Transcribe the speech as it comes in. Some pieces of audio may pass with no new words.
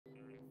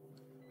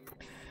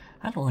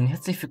Hallo und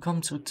herzlich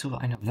willkommen zurück zu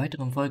einer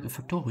weiteren Folge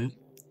Factorio.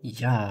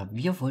 Ja,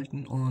 wir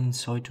wollten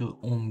uns heute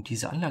um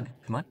diese Anlage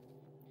kümmern.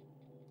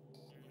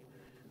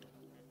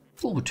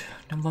 Gut,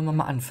 dann wollen wir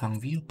mal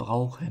anfangen. Wir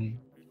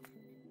brauchen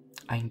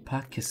ein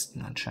paar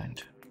Kisten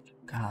anscheinend.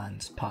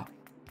 Ganz paar.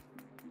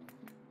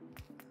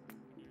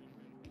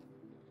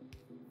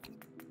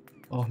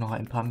 Auch noch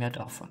ein paar mehr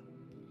davon.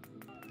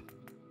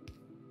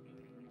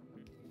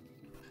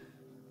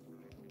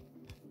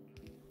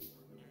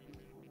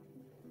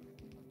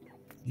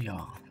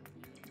 Ja.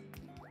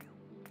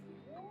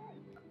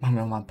 Machen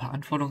wir mal ein paar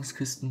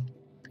Anforderungskisten.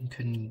 Dann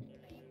können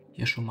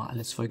hier schon mal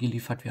alles voll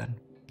geliefert werden.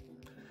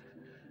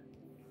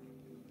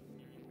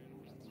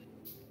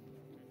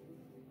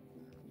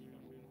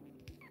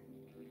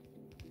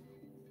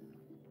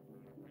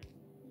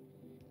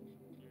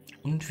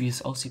 Und wie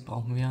es aussieht,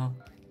 brauchen wir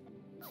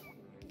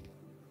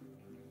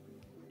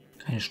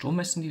keine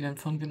Strommessen, die werden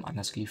von wem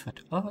anders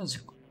geliefert. Aber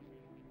sehr gut.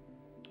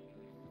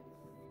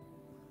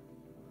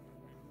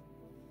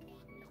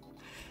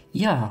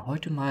 Ja,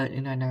 heute mal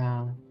in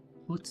einer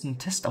kurzen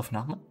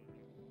Testaufnahme.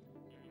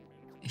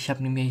 Ich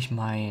habe nämlich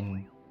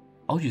mein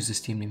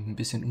Audiosystem ein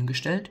bisschen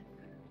umgestellt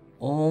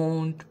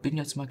und bin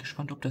jetzt mal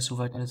gespannt, ob das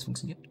soweit alles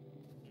funktioniert.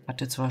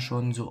 Hatte zwar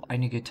schon so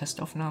einige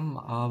Testaufnahmen,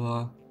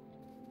 aber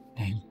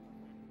nee,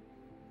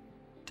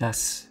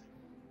 das,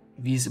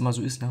 wie es immer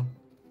so ist, ne?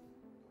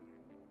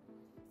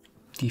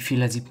 Die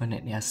Fehler sieht man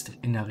dann erst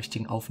in der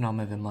richtigen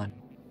Aufnahme, wenn man,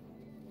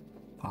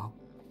 ja,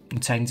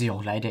 und zeigen sich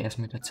auch leider erst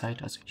mit der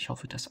Zeit. Also ich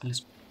hoffe, dass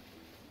alles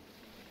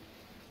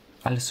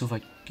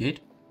soweit geht.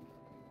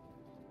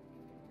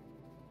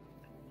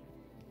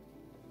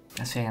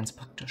 Das wäre ganz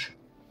praktisch.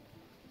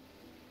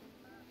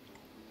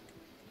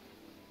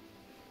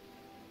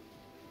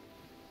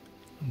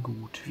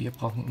 Gut, wir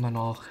brauchen immer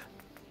noch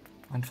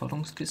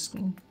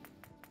Anforderungskisten.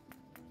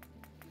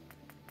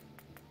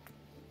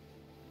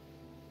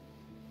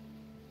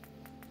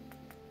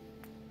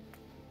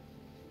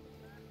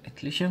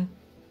 Etliche.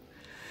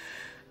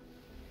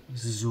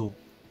 So.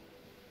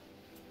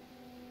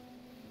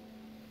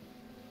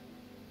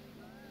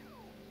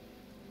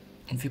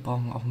 Und wir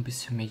brauchen auch ein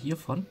bisschen mehr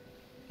hiervon.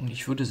 Und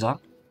ich würde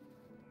sagen,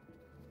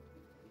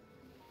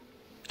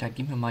 da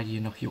gehen wir mal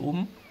hier noch hier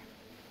oben.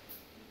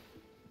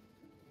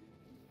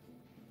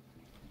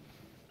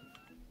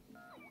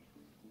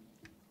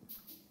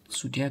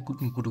 Zu der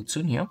guten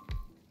Produktion hier.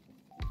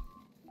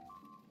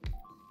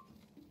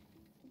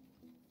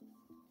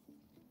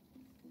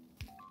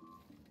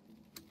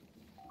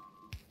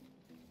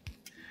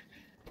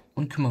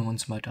 Und kümmern wir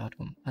uns mal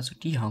darum. Also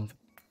die haben wir.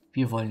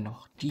 Wir wollen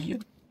noch die.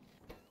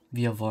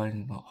 Wir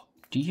wollen noch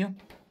die.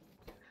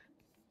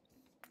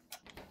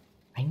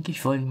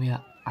 Eigentlich wollen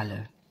wir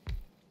alle.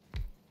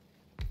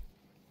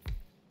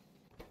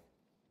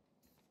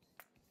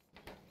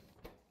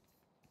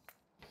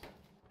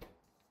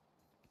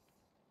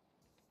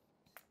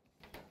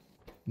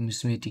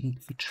 Müssen wir den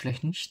Quatsch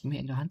vielleicht nicht mehr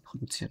in der Hand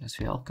produzieren. Das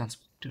wäre auch ganz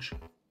praktisch.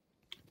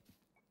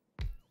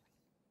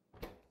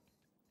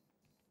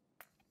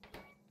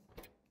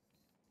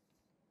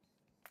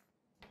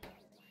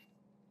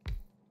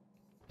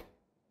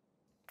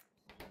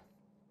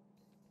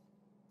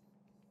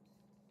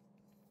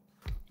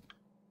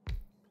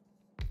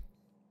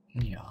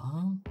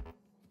 Ja.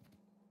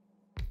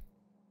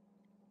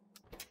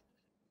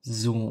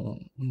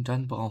 So, und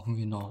dann brauchen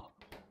wir noch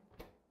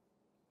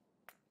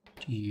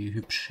die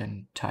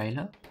hübschen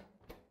Teile.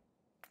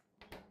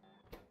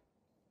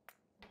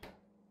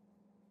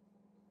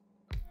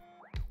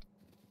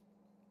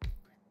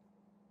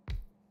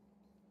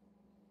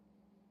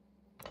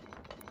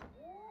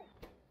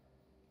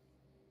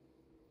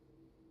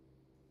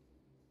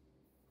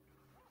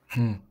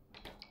 Will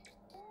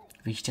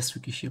ich das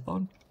wirklich hier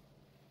bauen?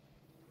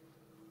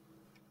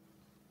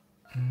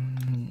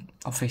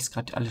 Auch wenn ich es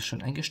gerade alles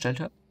schon eingestellt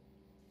habe.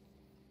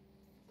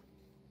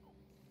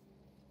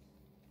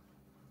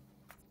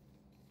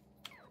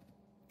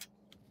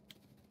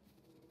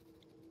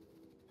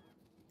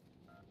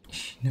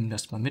 Ich nehme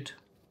das mal mit.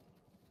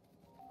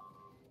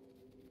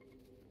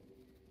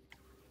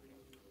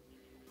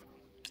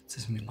 Jetzt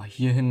setzen wir mal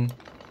hier hin.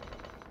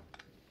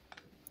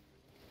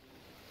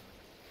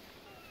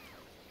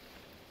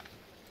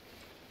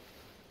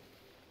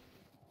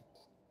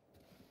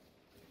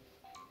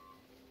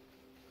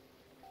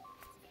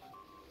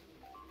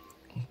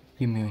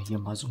 Bin mir hier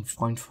mal so ein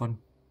Freund von.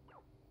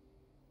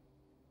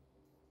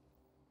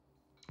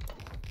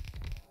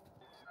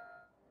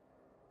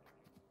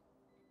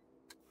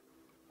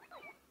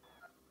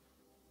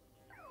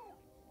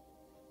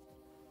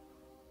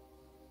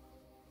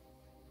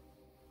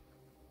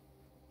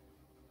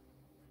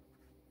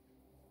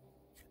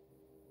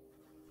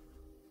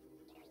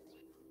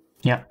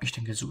 Ja, ich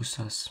denke, so ist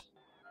das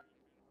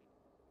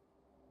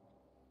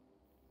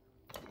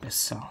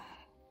besser.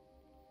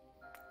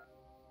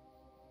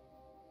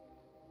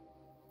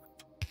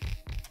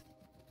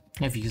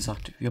 Ja, wie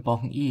gesagt, wir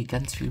brauchen eh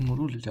ganz viele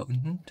Module da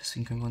unten.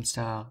 Deswegen können wir uns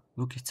da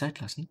wirklich Zeit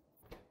lassen.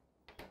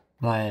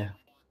 Weil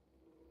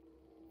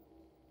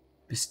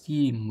bis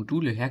die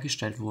Module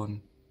hergestellt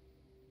wurden,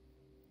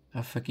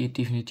 Da vergeht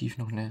definitiv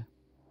noch ein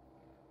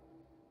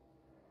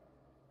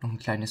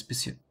kleines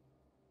bisschen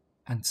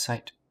an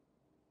Zeit.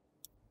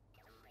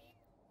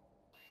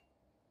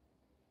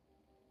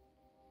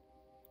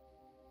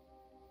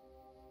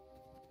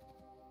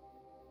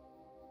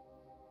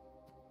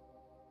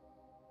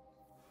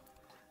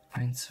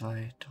 Eins,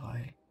 zwei,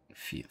 drei,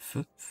 vier,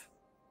 fünf.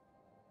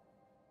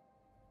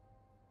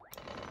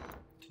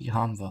 Die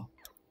haben wir.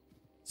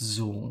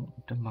 So,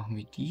 dann machen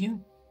wir die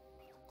hier.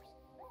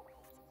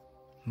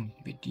 Machen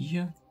wir die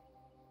hier.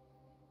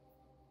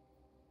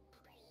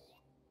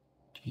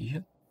 Die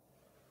hier.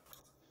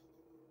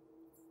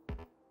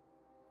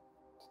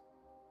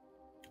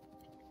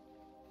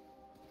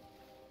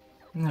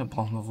 Da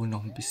brauchen wir wohl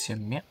noch ein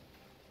bisschen mehr.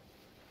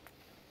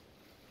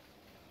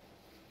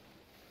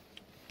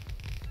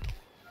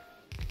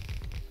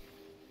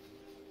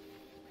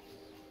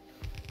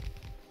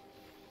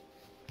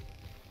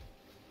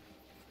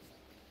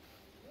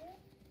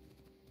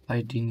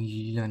 Bei den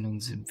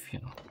Lilanen sind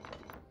wir.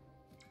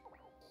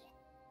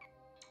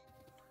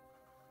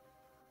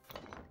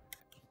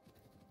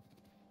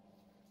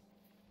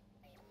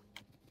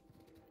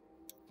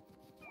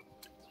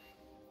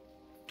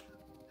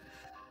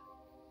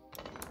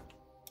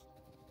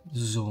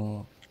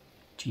 So,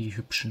 die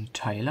hübschen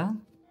Teile.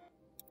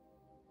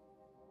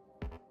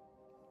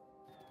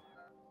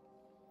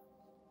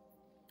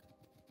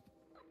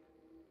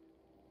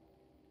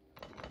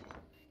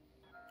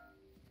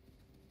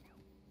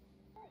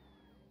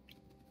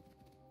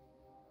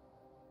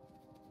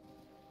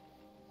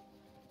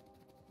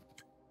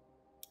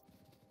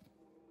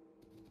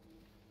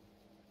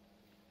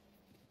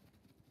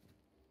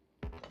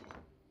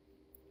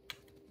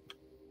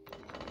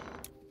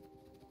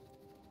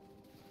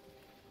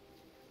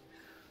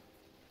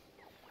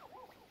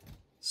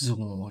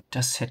 So,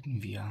 das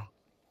hätten wir.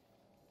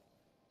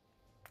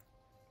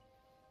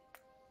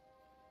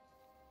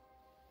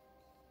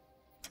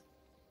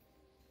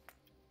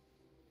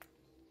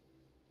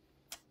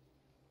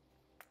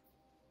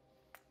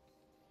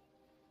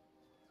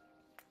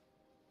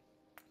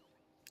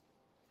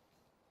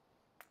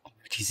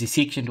 Dieses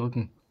Häkchen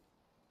drücken.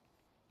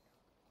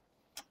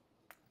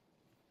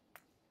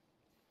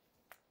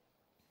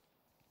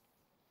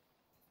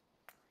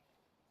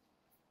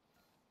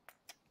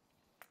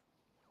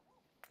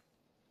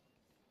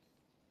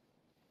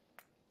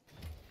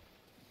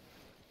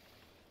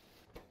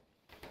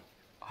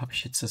 Habe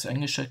ich jetzt das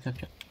eingestellt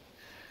gehabt? Ja.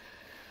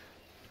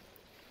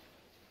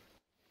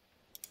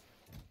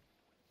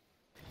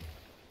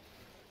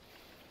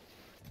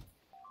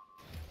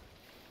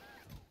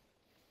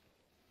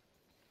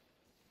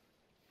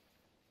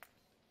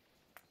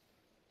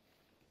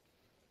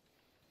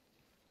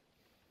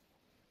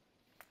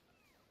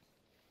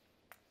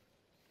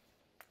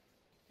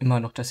 Immer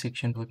noch das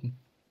Häkchen drücken.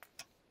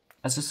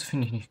 Also das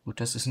finde ich nicht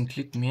gut. Das ist ein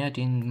Klick mehr,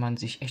 den man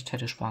sich echt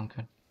hätte sparen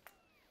können.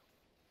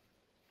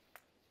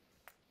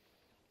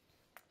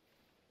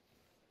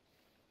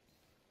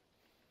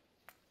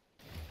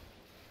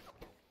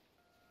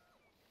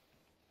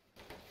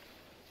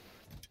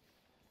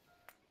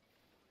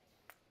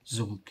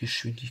 So,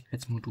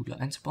 Geschwindigkeitsmodule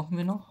 1 brauchen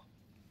wir noch.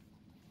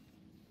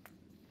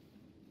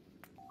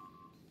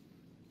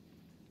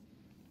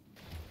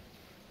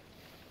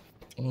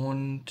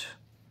 Und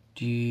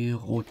die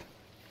roten.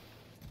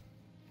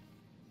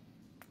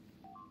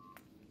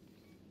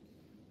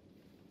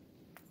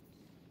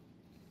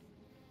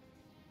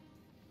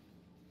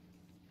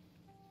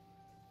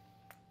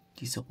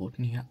 Diese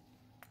roten hier.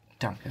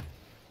 Danke.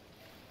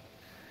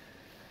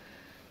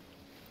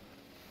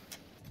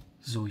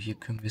 So, hier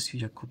können wir es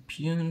wieder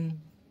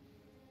kopieren.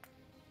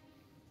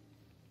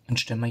 Und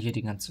stellen wir hier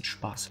den ganzen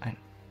Spaß ein.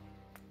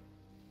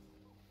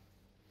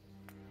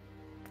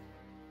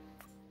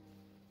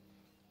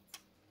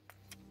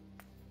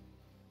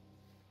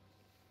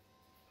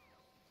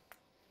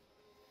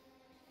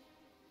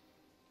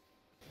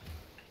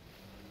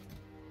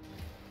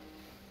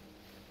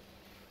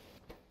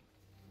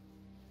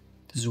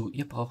 So,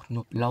 ihr braucht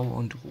nur blaue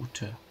und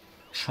rote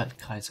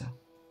Schaltkreise.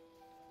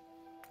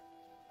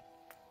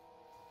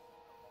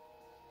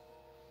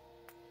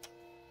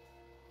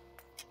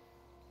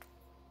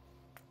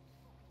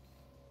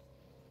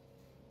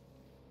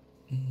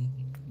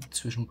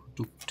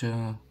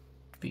 Zwischenprodukte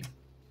B.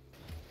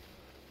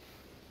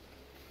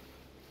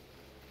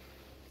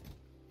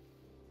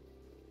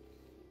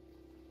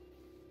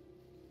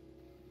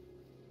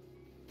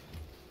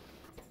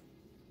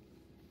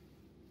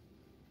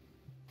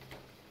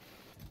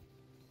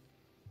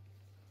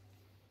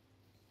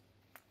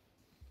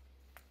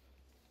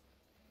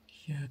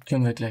 Hier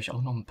können wir gleich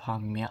auch noch ein paar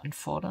mehr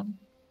anfordern.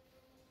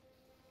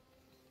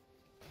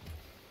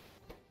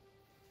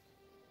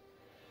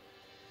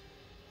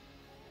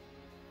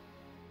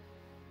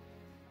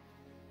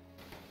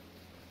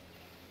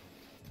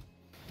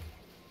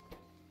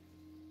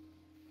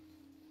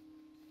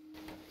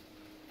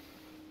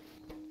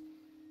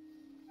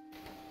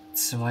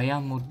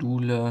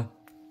 Zweiermodule.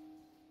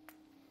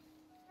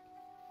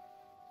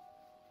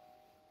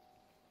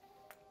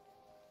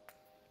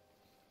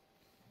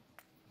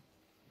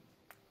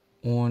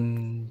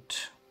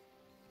 Und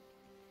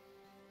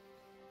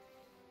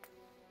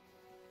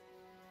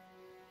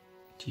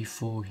die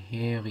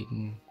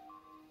vorherigen.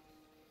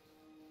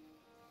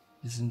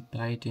 Wir sind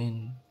bei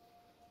den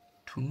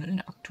Tunneln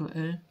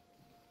aktuell.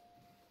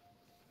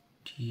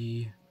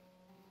 Die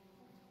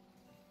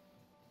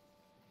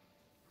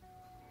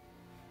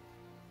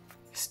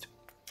ist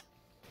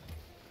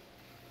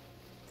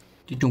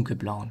die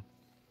dunkelblauen.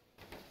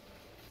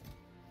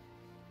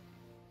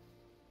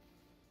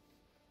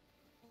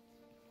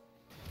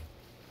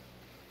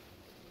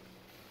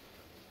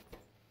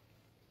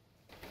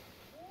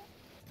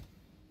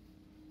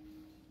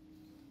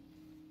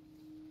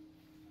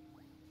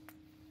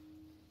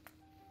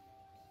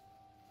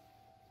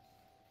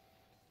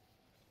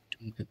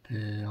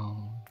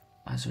 Dunkelblau.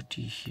 Also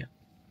die hier.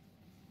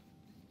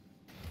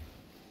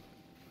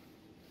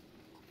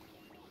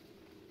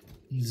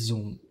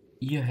 So,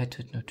 ihr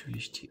hättet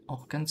natürlich die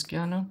auch ganz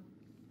gerne.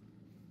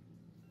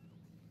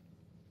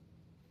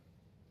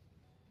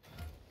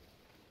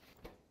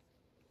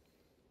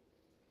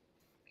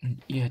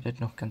 Und ihr hättet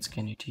noch ganz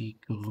gerne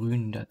die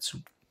grünen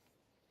dazu.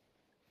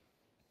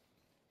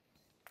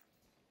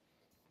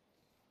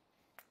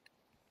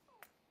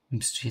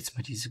 Nimmst du jetzt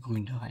mal diese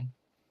grünen da rein?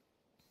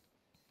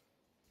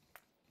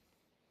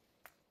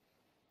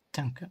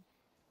 Danke.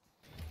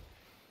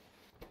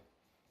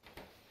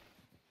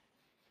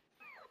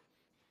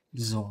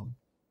 So.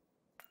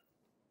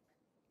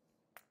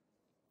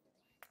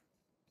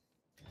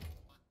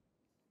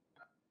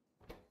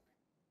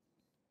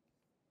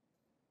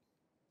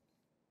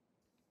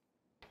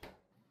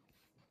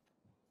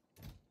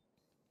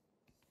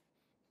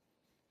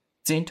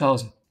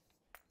 $10.000.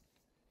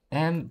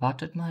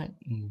 Wartet mal.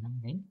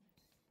 Nein.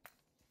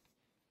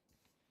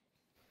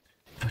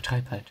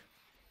 Vertreib halt.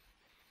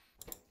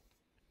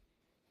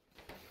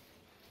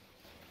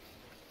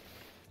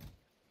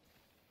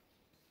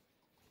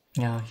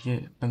 Ja,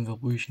 hier können wir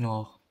ruhig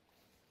noch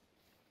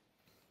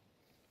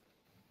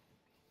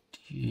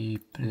die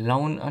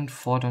blauen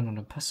anfordern und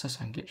dann passt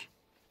das eigentlich.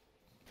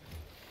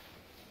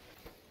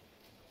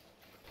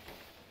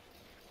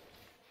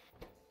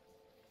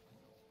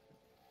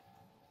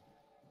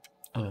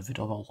 Wird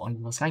aber auch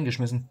ordentlich was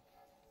reingeschmissen.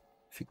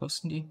 Wie viel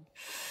kosten die?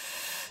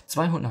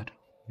 200.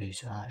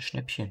 Ja,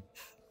 Schnäppchen.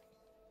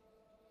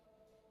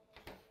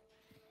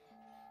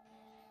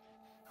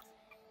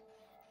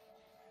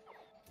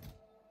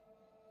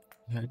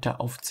 Ja, da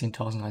auf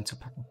 10.000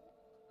 reinzupacken.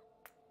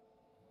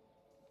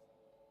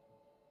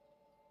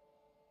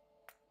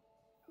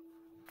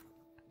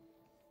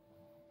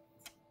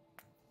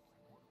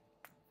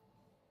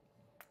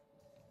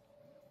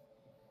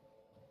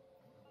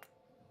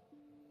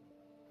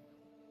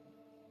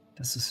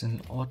 Das ist in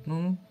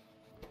Ordnung.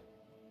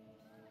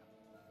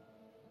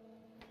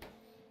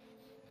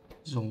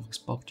 So, was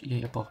braucht ihr?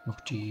 Ihr braucht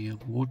noch die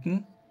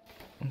roten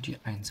und die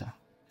Einser.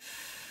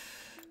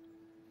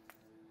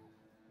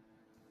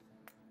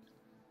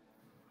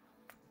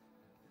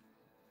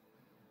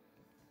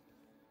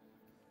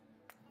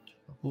 Die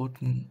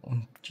roten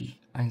und die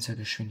Einser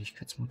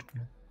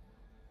Geschwindigkeitsmodule.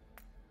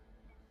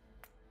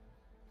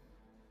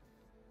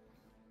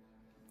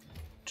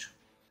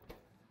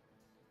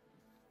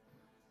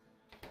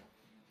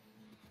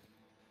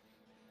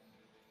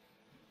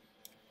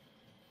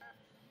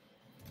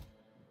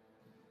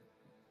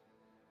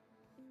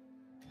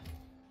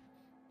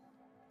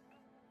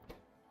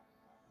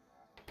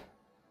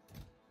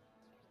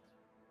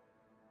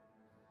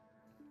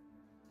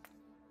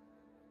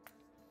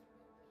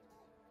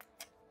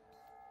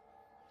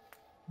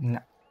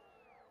 Na,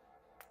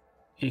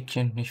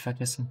 Häkchen nicht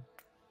vergessen.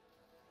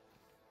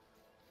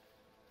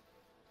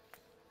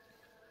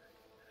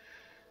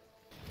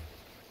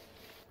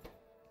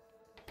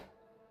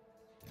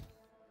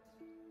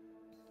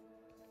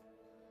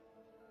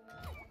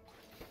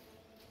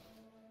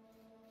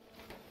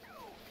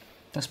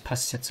 Das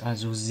passt jetzt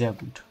also sehr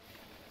gut.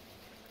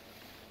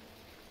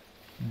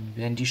 Dann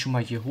werden die schon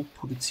mal hier hoch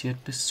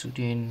produziert bis zu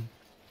den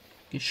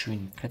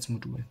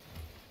Geschwindigkeitsmodulen.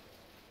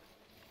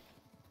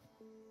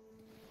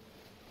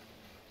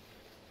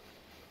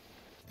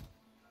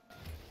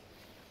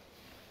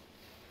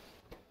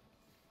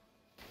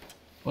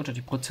 Oder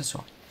die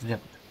Prozessor. Sehr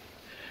gut.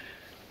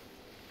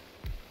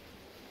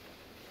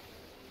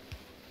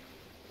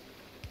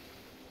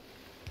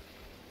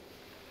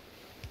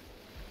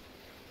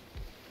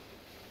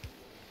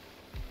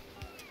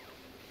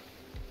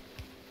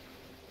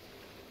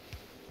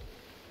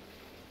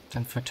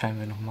 Dann verteilen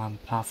wir noch mal ein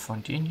paar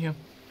von denen hier.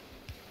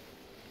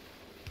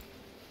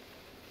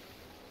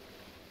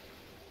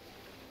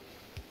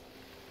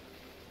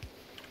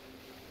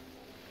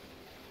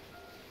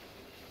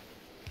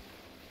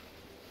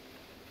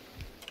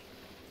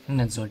 Und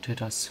dann sollte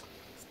das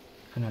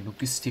von der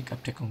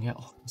Logistikabdeckung her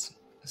auch passen.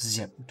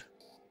 Sehr gut.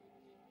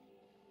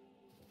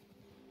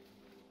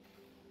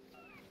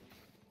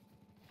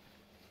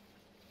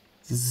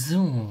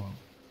 So.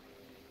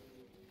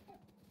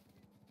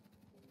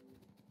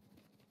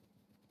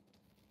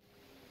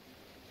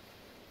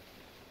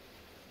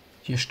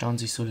 Hier stauen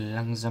sich so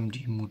langsam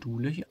die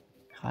Module hier.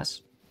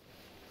 Krass.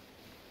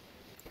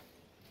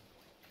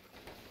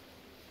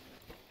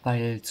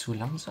 Weil zu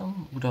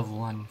langsam oder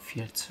woran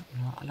fehlt's?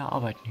 Ja, alle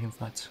arbeiten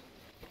jedenfalls.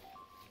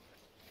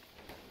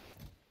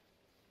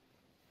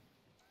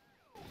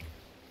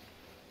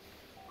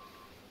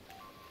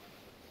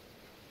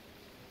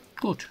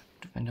 Gut,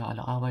 wenn da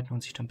alle arbeiten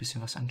und sich da ein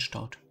bisschen was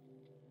anstaut.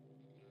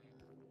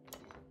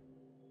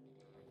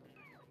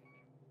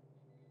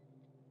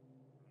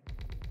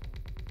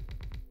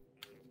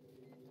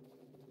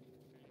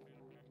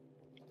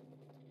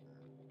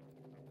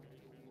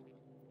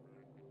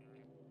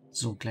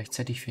 So,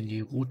 gleichzeitig werden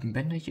die roten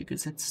Bänder hier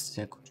gesetzt.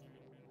 Sehr gut.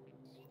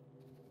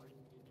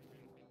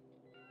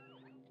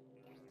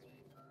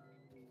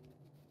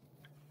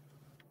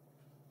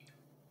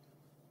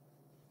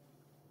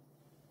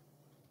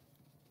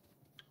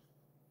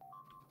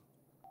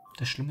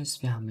 Das Schlimme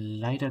ist, wir haben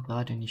leider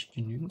gerade nicht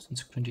genügend,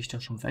 sonst könnte ich da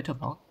schon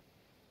weiterbauen.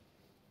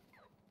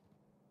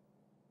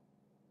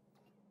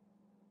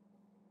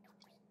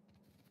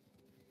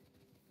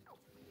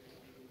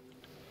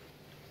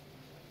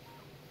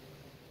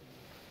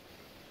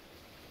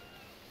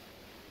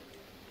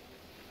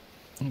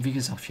 Und wie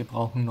gesagt, wir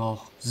brauchen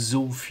noch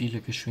so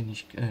viele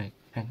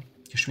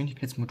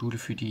Geschwindigkeitsmodule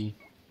für die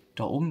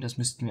da oben. Das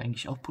müssten wir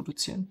eigentlich auch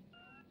produzieren.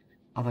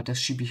 Aber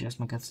das schiebe ich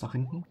erstmal ganz nach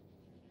hinten.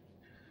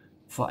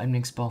 Vor allem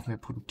links brauchen wir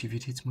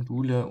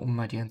Produktivitätsmodule, um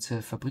mal die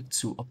ganze Fabrik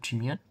zu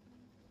optimieren.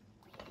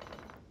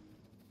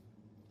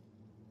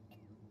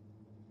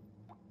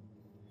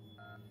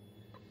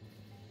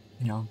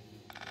 Ja.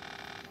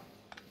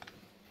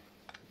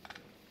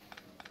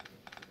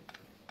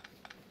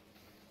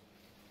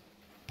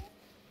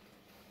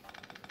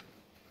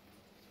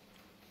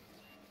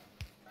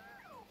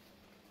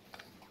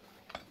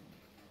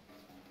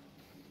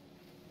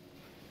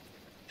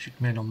 Schick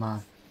mir noch mal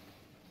ein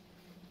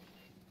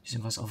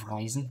bisschen was auf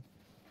Reisen.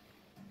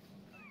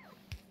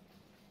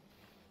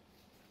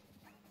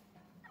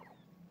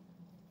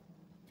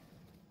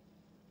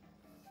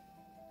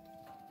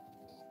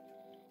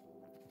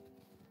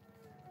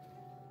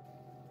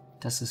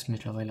 Das ist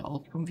mittlerweile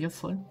auch schon wieder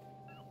voll.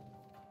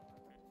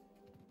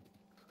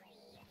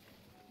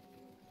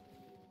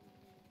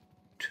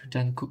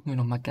 Dann gucken wir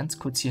noch mal ganz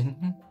kurz hier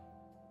hinten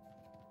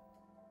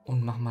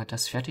und machen mal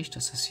das fertig,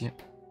 dass das hier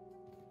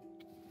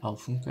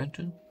laufen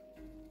könnte.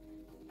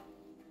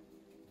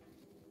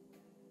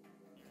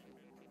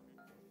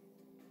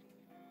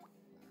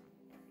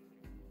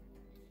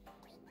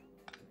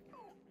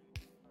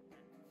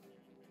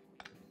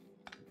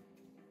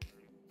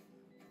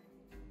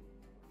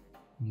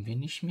 Haben wir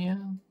nicht mehr?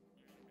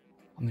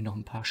 Haben wir noch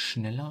ein paar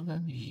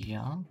schnellere?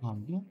 Ja,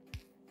 haben wir.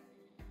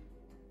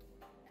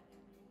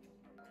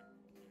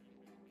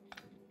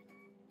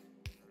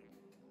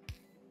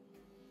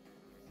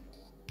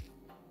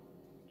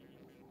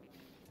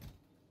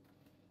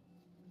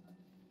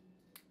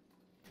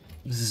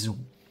 So.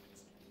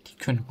 Die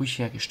können ruhig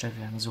hergestellt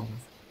werden. So.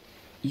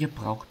 Ihr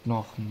braucht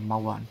noch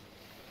Mauern.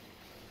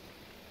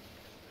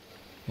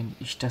 Wenn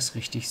ich das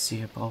richtig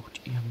sehe,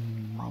 braucht ihr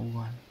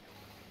Mauern.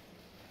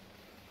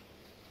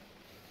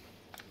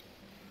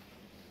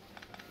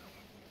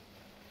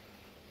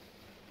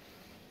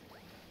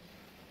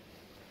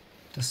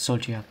 Das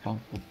sollte ja kein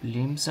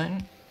Problem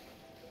sein.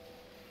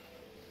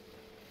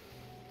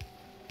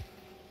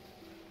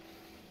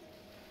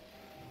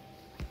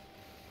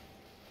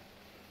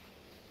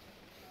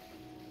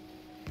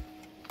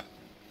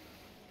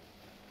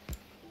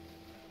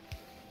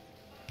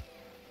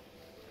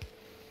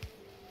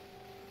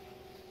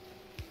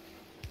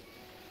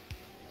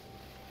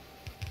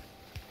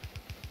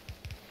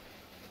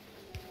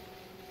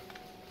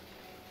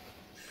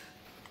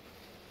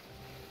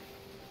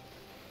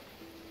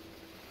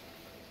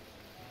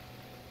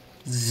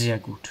 Sehr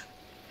gut.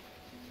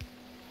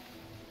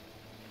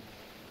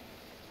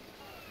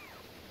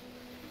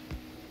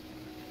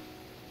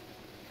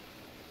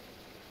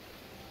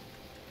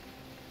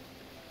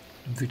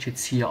 Dann wird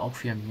jetzt hier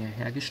auch wieder mehr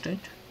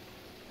hergestellt.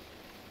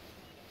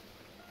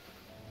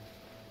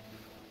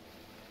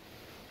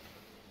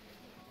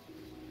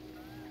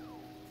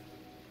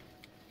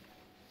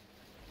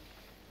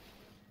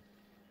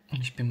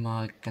 Und ich bin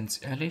mal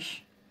ganz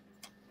ehrlich.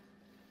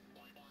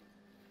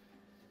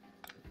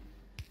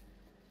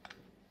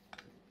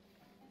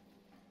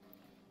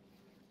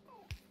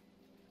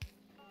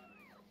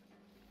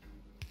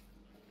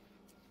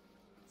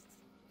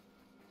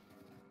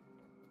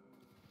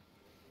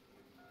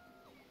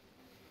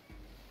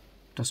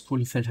 Das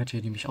Kohlefeld hat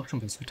ja nämlich auch schon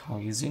bessere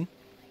Tage gesehen.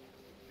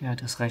 Ja,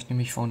 das reicht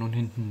nämlich vorne und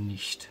hinten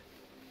nicht.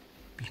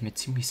 Bin ich mir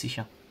ziemlich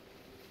sicher.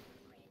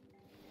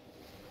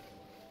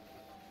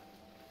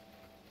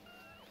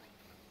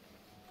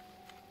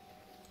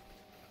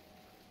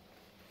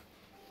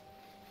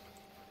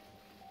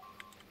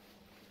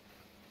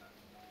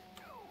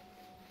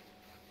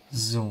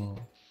 So.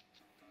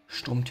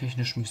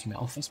 Stromtechnisch müssen wir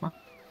auch was machen.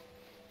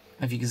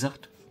 Aber wie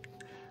gesagt,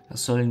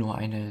 das soll nur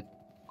eine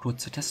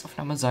kurze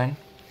Testaufnahme sein.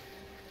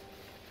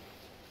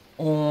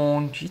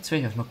 Und jetzt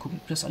werde ich erstmal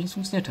gucken, ob das alles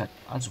funktioniert hat.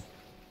 Also,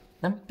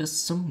 dann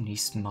bis zum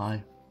nächsten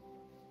Mal.